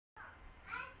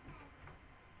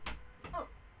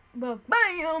Well,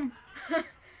 bam! Hey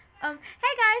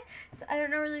guys! So I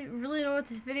don't know really know what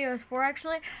this video is for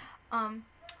actually.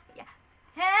 Yeah.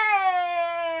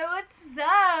 Hey, what's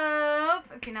up?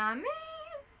 If you're not me,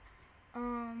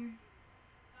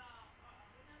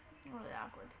 really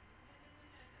awkward.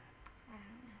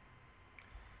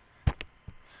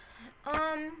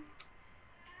 Um,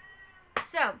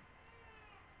 so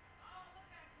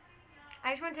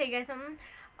I just want to tell you guys something.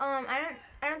 I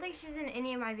don't think she's in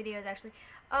any of my videos actually.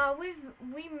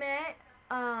 We met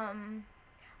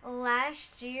last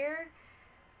year.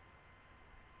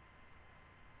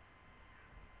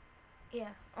 Yeah,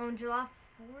 on July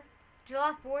 4th.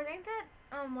 July 4th, ain't that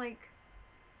like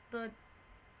the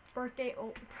birthday?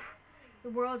 Oh, the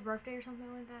world's birthday or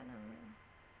something like that. No,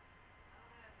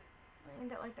 ain't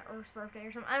that like the Earth's birthday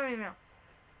or something? I don't even know.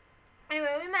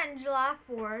 Anyway, we met on July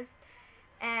 4th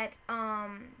at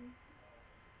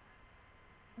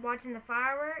watching the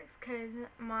fireworks because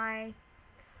my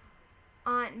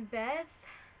aunt Beth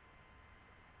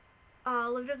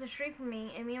lived up the street from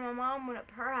me, and me and my mom went up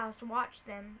to her house to watch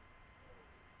them.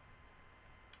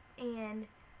 And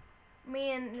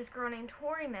me and this girl named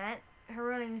Tori met. Her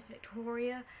real name is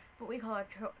Victoria, but we call her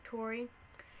Tori.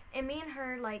 And me and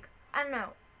her, like, I don't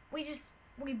know,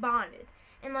 we bonded.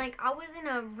 And like, I was in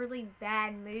a really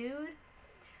bad mood.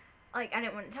 Like, I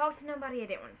didn't want to talk to nobody. I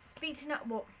didn't want to speak to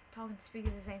well, talk and speak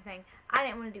is the same thing. I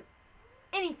didn't want to do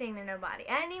anything to nobody.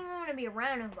 I didn't even want to be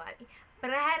around nobody. But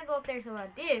I had to go up there, so I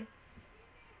did.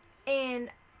 And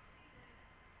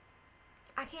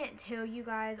I can't tell you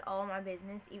guys all my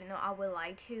business, even though I would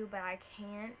like to, but I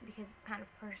can't because it's kind of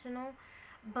personal.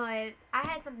 But I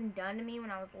had something done to me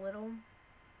when I was little.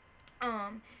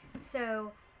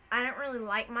 So I don't really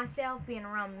like myself being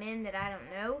around men that I don't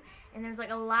know, and there's like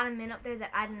a lot of men up there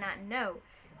that I did not know.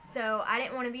 So I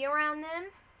didn't want to be around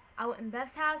them. I went in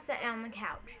Beth's house, sat down on the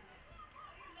couch,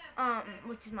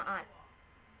 which is my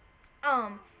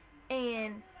aunt.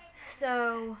 And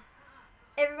so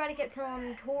everybody kept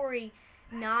telling Tori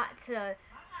not to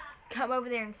come over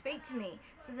there and speak to me.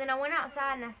 So then I went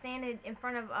outside and I standed in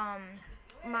front of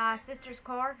my sister's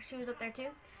car. She was up there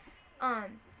too.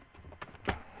 Um,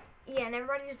 yeah, and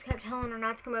everybody just kept telling her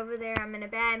not to come over there. I'm in a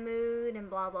bad mood and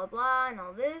blah blah blah and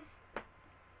all this.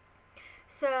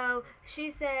 So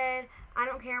she said, I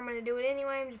don't care, I'm gonna do it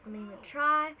anyway. I'm just gonna even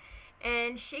try.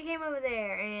 And she came over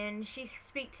there and she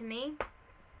speak to me.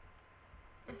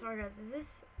 I'm sorry guys, is this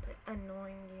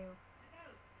annoying you?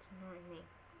 It's annoying me.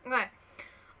 Okay.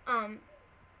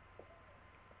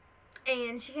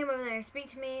 And she came over there and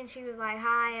speak to me, and she was like,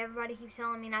 hi, everybody keeps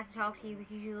telling me not to talk to you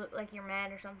because you look like you're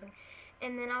mad or something.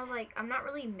 And then I was like, I'm not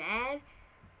really mad,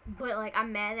 but like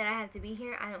I'm mad that I have to be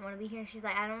here. I don't want to be here. And she's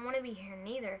like, I don't want to be here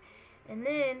neither. And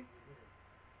then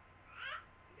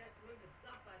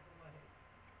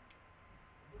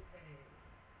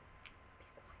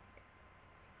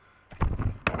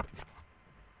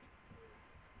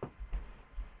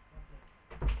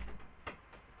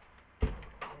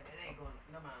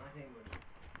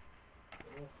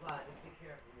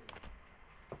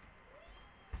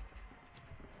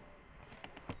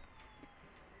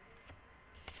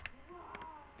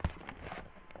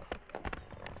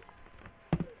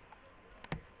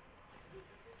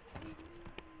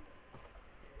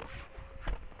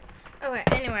okay,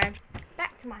 anyway,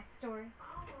 back to my story.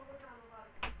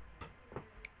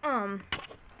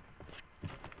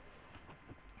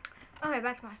 Okay,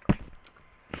 back to my story.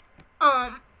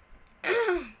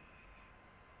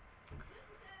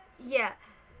 Yeah.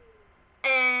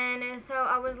 And so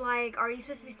I was like, are you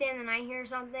supposed to be staying the night here or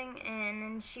something? And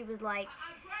then she was like,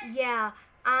 yeah,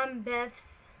 I'm Beth's,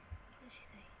 what did she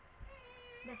say?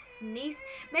 Beth's niece?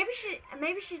 Maybe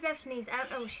she's Beth's niece. I don't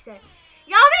know what she said.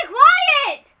 Y'all be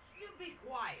quiet! You be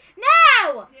quiet.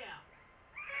 No! Yeah.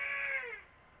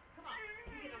 Come on.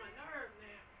 You get on my nerve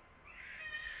now.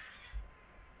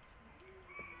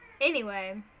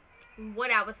 Anyway,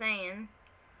 what I was saying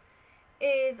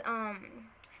is,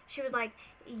 she was like,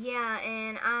 yeah,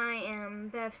 and I am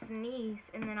Beth's niece.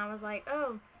 And then I was like,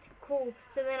 oh, cool.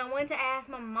 So then I went to ask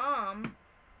my mom.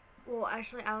 Well,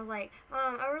 actually, I was like,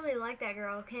 I really like that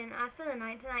girl. Can I spend the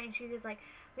night tonight? And she was like,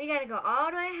 we gotta go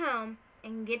all the way home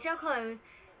and get your clothes,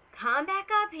 come back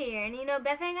up here. And you know,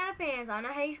 Beth ain't got her pants. I don't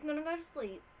know how you're gonna go to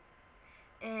sleep.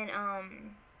 And,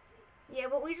 yeah,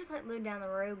 but we just like lived down the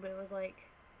road, but it was like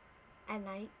at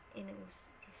night, and it was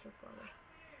just so far away.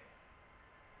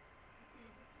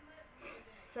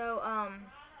 So,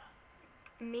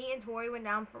 me and Tori went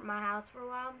down from my house for a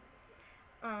while,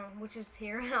 which is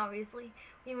here, obviously.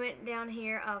 We went down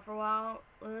here for a while,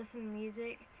 listened to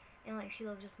music, and like she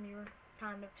loves Justin Bieber,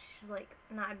 kind of. She's like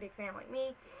not a big fan like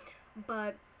me,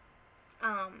 but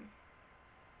Um,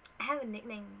 I have a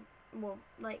nickname. Well,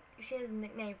 like she has a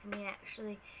nickname for me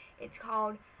actually. It's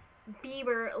called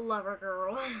Bieber Lover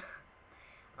Girl.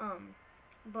 um,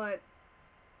 but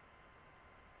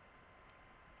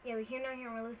yeah, we came down here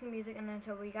and we listened to music, and then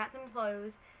so we got some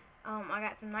clothes. I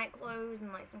got some night clothes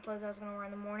and like some clothes I was gonna wear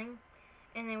in the morning,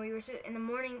 and then we were in the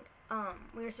morning.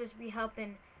 We were supposed to be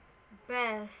helping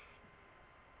Beth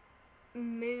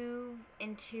move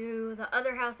into the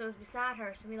other house that was beside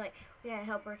her. So we had to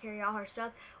help her carry all her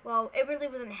stuff. Well, it really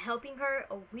wasn't helping her.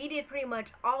 We did pretty much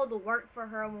all the work for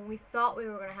her when we thought we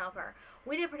were gonna help her.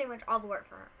 We did pretty much all the work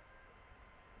for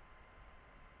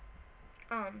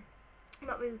her. Um,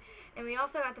 but we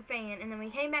also got the fan, and then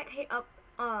we came back up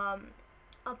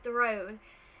the road,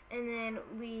 and then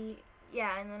we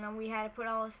had to put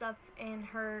all the stuff in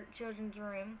her children's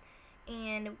room,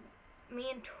 and me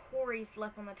and Tori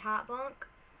slept on the top bunk,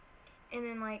 and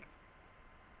then like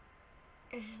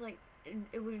it's just like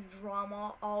it was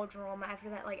drama, all drama after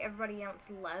that. Like everybody else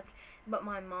left but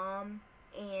my mom,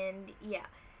 and yeah.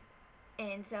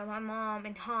 And so my mom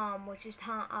and Tom, which is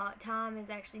Tom is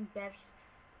actually Beth's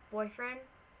boyfriend.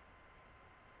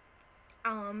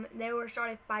 They were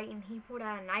started fighting. He pulled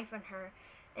out a knife on her,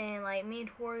 and like me and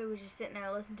Tori was just sitting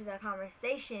there listening to that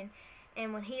conversation.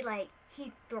 And when he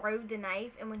throwed the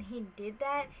knife, and when he did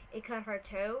that, it cut her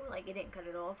toe. Like it didn't cut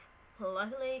it off,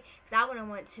 luckily, because I wouldn't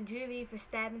went to juvie for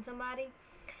stabbing somebody.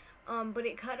 But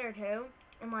it cut her toe,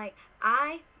 and like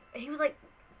he was like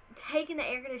taking the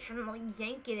air conditioner and like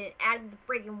yanking it out of the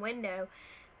freaking window,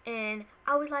 and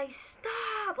I was like,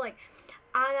 stop! Like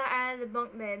I got out of the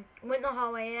bunk bed, went in the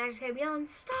hallway, and I just kept yelling,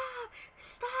 stop,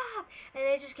 stop! And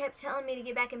they just kept telling me to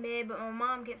get back in bed, but my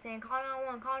mom kept saying, call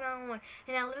 911, call 911.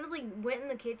 And I literally went in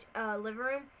the living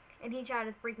room, and he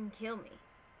tried to freaking kill me.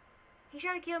 He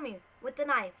tried to kill me with the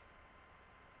knife.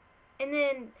 And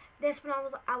then that's when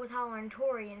I was hollering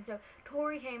Tori, and so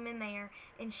Tori came in there,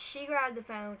 and she grabbed the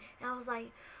phone, and I was like,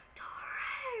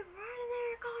 Tori, run in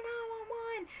there, call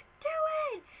 911, do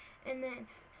it! And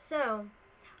then so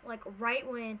like right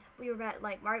when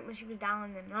right when she was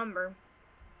dialing the number,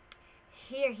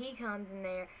 here he comes in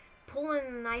there,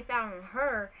 pulling the knife out on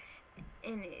her,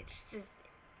 and it's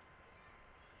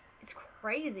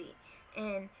crazy.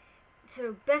 And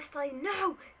so Beth's like,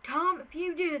 no, Tom, if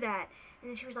you do that.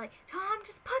 And then she was like, Tom,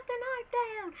 just put the knife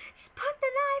down. Just put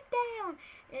the knife down.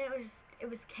 And it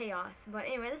was chaos. But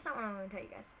anyway, that's not what I'm going to tell you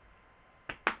guys.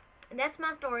 And that's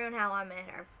my story on how I met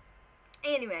her.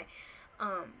 Anyway,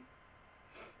 anyway,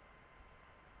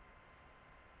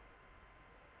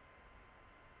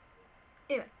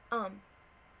 what was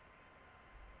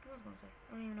I going to say? I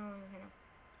don't even know what I was going to say now.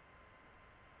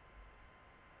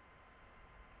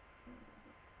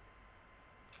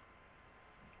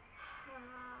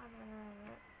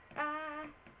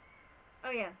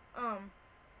 Oh yeah,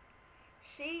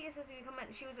 she is supposed to be coming.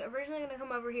 She was originally going to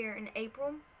come over here in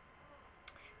April,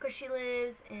 because she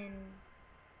lives in,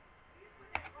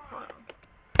 hold on.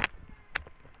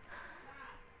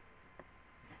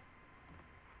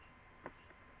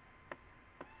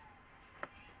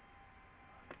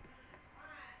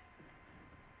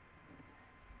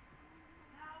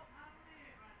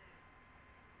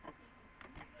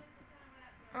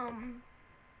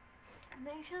 I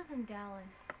think she lives in Dallas,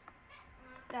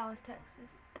 Texas.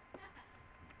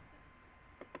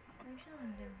 Maybe she lives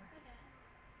in Denver.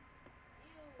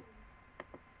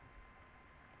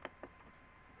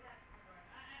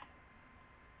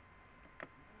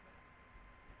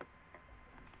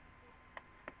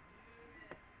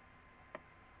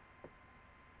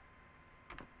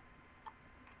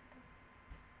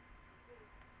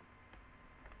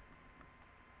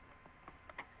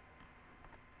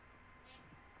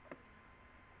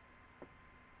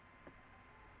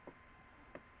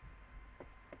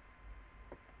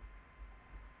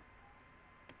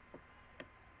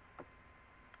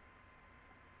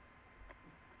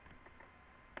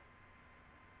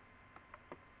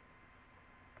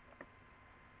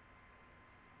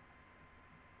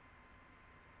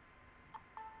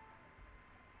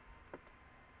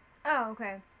 Oh,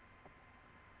 okay.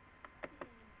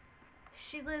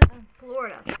 She lives in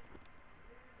Florida.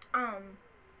 Um,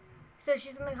 so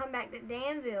she's gonna come back to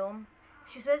Danville.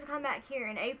 She's supposed to come back here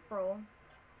in April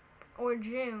or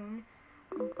June,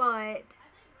 but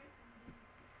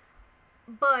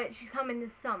she's coming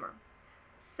this summer.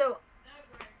 So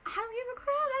I don't give a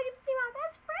crap. I get to see my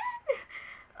best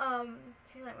friend.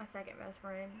 She's like my second best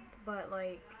friend, but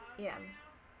like, yeah.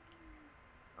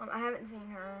 I haven't seen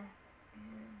her in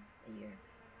a year.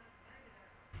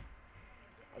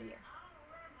 A year.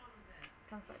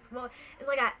 Kind of sucks. Well, it's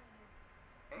like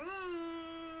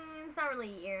it's not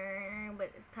really a year, but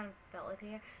it's kind of felt like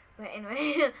hair. But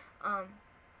anyway,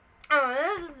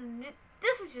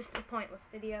 this was just a pointless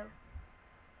video.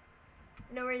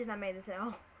 No reason I made this at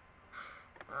all.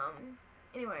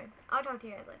 Anyway, I'll talk to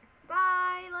you guys later.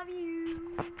 Bye. Love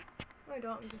you. No, I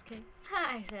don't. I'm just kidding.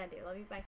 Actually, I do. Love you. Bye.